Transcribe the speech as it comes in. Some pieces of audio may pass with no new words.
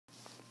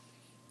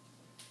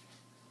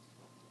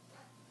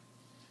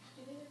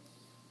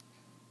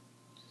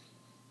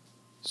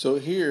So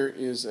here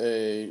is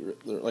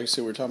like I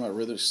said, we're talking about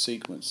arithmetic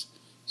sequence.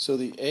 So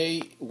the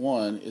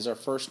A1 is our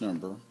first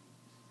number,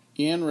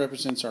 N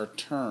represents our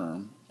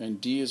term,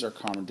 and D is our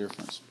common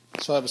difference.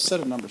 So I have a set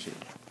of numbers here.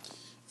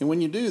 And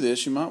when you do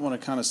this, you might want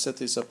to kind of set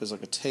this up as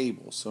like a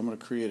table. So I'm going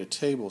to create a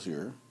table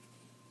here.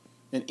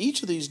 And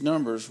each of these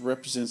numbers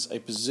represents a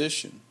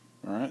position.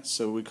 All right,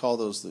 so we call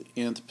those the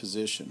nth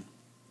position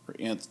or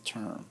nth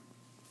term.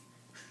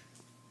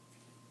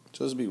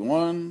 So this would be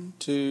 1,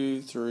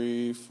 2,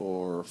 3,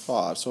 4,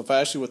 5. So if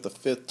I asked you what the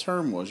fifth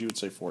term was, you would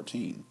say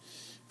 14.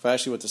 If I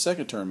asked you what the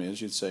second term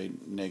is, you'd say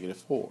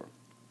 -4.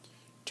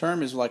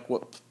 Term is like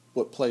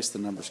what place the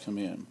numbers come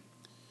in.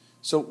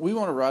 So we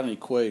want to write an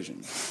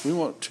equation. We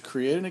want to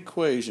create an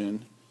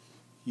equation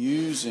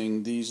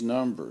using these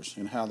numbers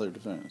and how they're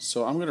defined.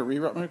 So I'm going to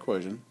rewrite my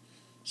equation.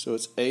 So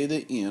it's a to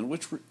the n,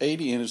 which a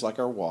to n is like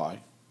our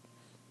y,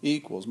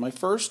 equals. My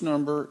first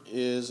number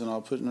is, and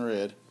I'll put in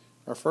red,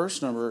 our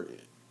first number is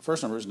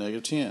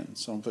 -10.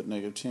 So I'm going to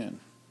put -10.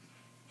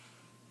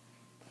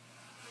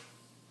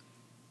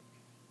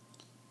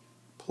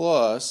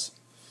 Plus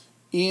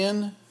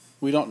n,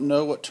 we don't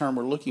know what term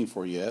we're looking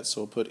for yet,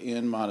 so we'll put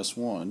n minus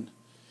 1.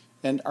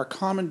 And our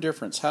common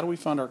difference, how do we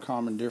find our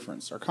common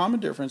difference? Our common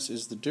difference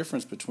is the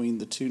difference between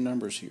the two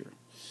numbers here.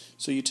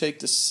 So you take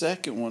the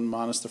second one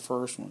minus the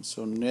first one.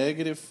 So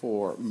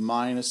 -4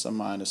 minus a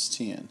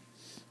 -10,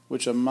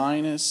 which a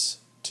minus,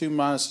 two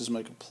minuses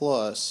make a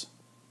plus,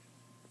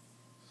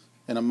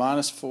 and a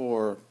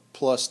 -4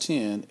 plus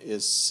 10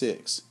 is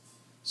 6.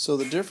 So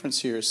the difference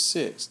here is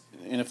 6.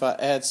 And if I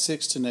add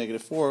 6 to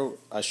 -4,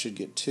 I should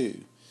get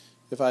 2.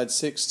 If I add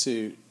 6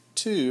 to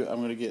 2, I'm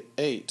going to get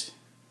 8.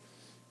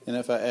 And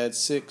if I add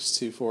 6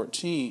 to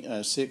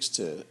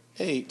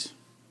 8,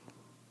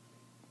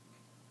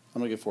 I'm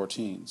going to get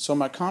 14. So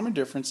my common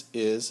difference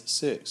is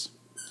 6.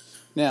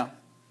 Now,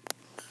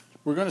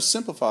 we're going to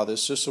simplify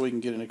this just so we can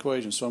get an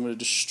equation. So I'm going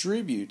to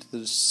distribute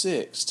the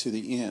 6 to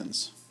the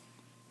n's.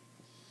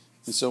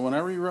 And so when I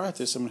rewrite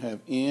this, I'm going to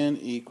have n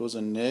equals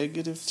a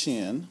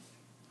 -10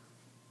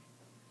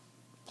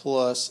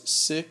 plus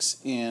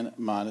 6n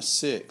minus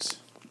 6.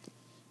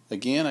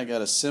 Again, I got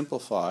to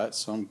simplify it,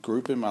 so I'm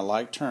grouping my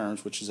like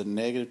terms, which is a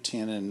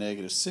 -10 and a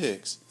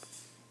 -6,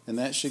 and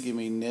that should give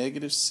me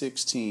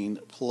 -16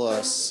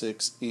 plus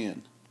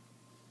 6n.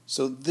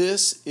 So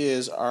this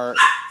is our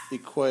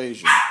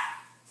equation.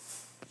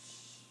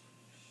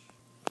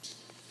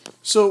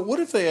 So what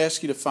if they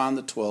ask you to find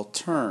the 12th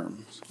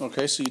term?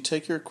 Okay, so you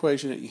take your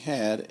equation that you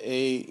had,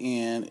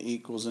 an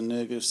equals a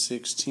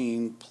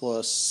 -16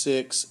 plus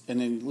 6, and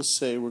then let's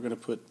say we're going to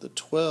put the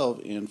 12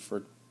 in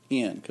for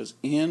n, because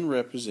n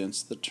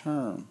represents the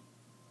term.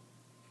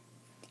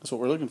 That's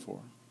what we're looking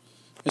for.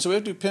 And so we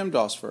have to do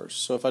PEMDAS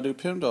first. So if I do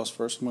PEMDAS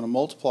first, I'm going to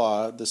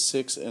multiply the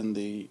 6 and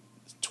the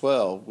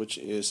 12, which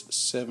is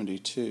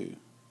 72.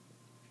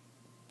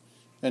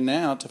 And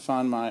now to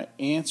find my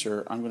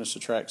answer, I'm going to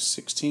subtract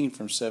 16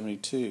 from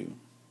 72.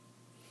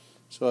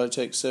 So I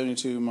take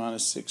 72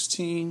 minus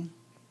 16,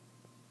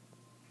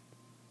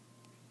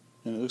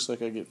 and it looks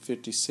like I get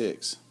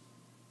 56.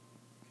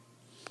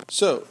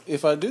 So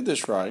if I do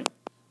this right,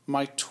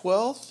 my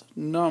 12th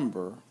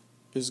number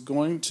is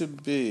going to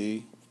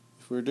be,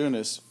 if we're doing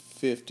this,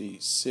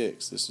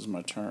 56. This is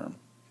my term.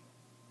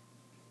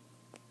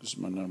 This is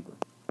my number.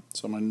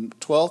 So my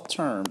 12th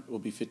term will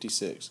be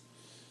 56.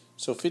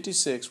 So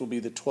 56 will be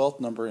the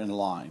 12th number in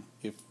line.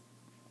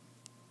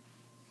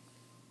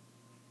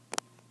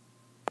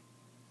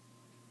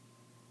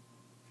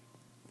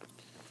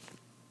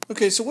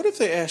 Okay, so what if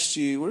they asked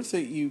you,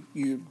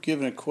 you give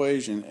an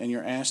equation and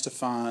you're asked to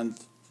find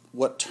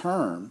what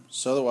term?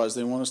 So otherwise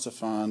they want us to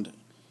find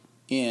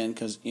n,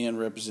 because n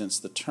represents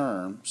the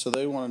term. So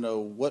they want to know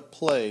what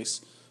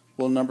place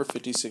will number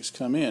 56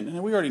 come in.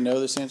 And we already know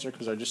this answer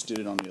because I just did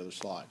it on the other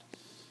slide.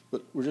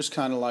 But we're just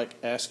kind of like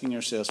asking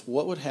ourselves,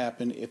 what would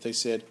happen if they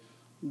said,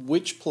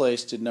 which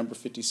place did number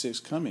 56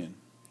 come in?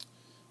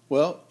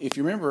 Well, if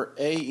you remember,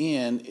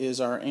 an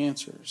is our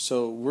answer.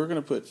 So we're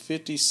going to put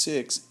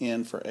 56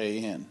 in for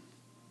an.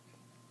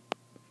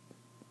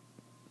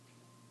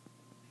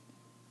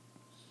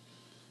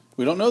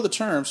 We don't know the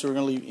term, so we're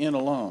going to leave n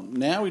alone.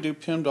 Now we do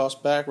PEMDAS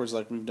backwards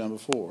like we've done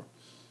before.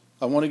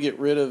 I want to get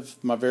rid of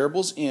my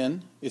variable's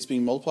n. It's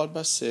being multiplied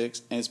by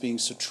 6, and it's being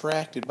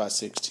subtracted by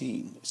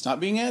 16. It's not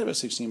being added by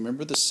 16.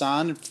 Remember, the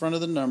sign in front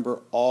of the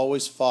number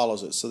always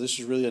follows it. So this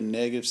is really a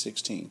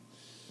 -16.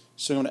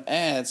 So I'm going to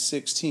add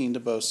 16 to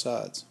both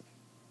sides.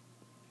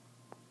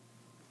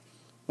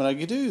 When I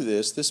do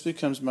this, this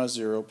becomes my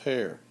 0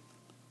 pair.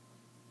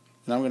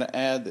 And I'm going to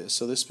add this.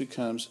 So this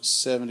becomes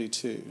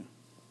 72.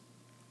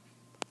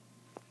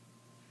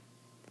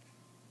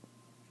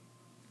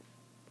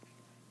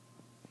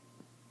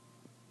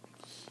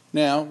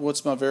 Now,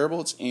 what's my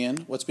variable? It's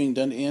n. What's being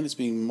done to n? It's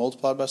being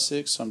multiplied by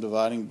 6, so I'm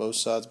dividing both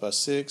sides by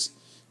 6.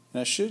 And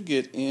I should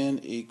get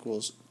n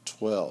equals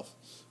 12,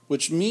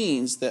 which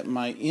means that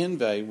my n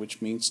value,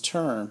 which means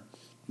term,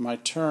 my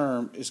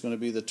term is going to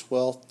be the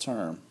 12th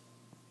term.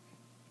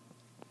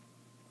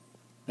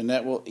 And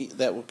that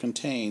will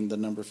contain the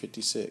number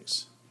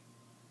 56.